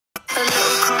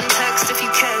text if you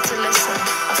care to listen.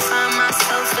 I find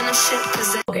myself in a shit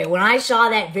position. Okay, when I saw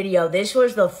that video, this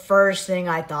was the first thing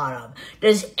I thought of.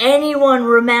 Does anyone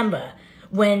remember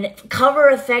when cover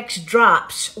effects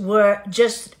drops were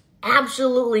just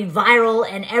absolutely viral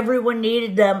and everyone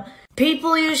needed them?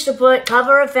 People used to put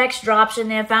cover effects drops in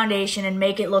their foundation and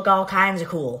make it look all kinds of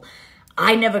cool.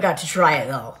 I never got to try it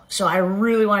though, so I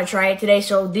really want to try it today.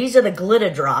 So these are the glitter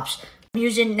drops. I'm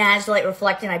using Light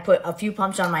Reflectant. I put a few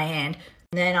pumps on my hand,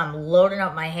 and then I'm loading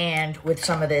up my hand with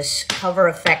some of this cover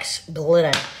effects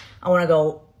glitter. I want to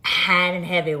go hot and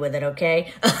heavy with it,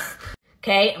 okay?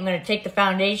 Okay, I'm going to take the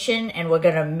foundation and we're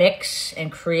going to mix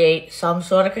and create some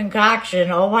sort of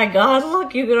concoction. Oh my god,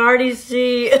 look, you can already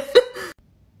see.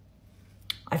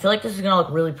 I feel like this is going to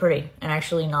look really pretty and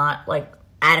actually not like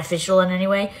artificial in any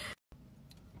way.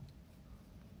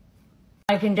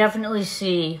 I can definitely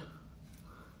see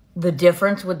the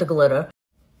difference with the glitter.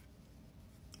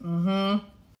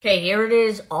 Okay, here it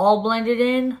is all blended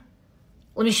in.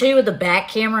 Let me show you with the back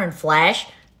camera and flash.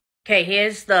 Okay,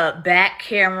 here's the back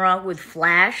camera with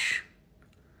flash.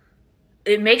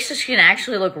 It makes the skin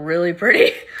actually look really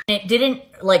pretty. It didn't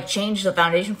like change the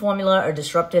foundation formula or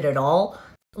disrupt it at all.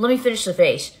 Let me finish the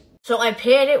face. So I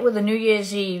paired it with a New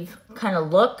Year's Eve kind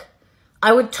of look.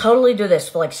 I would totally do this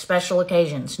for like special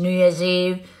occasions. New Year's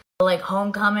Eve, like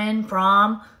homecoming,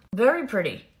 prom. Very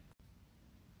pretty.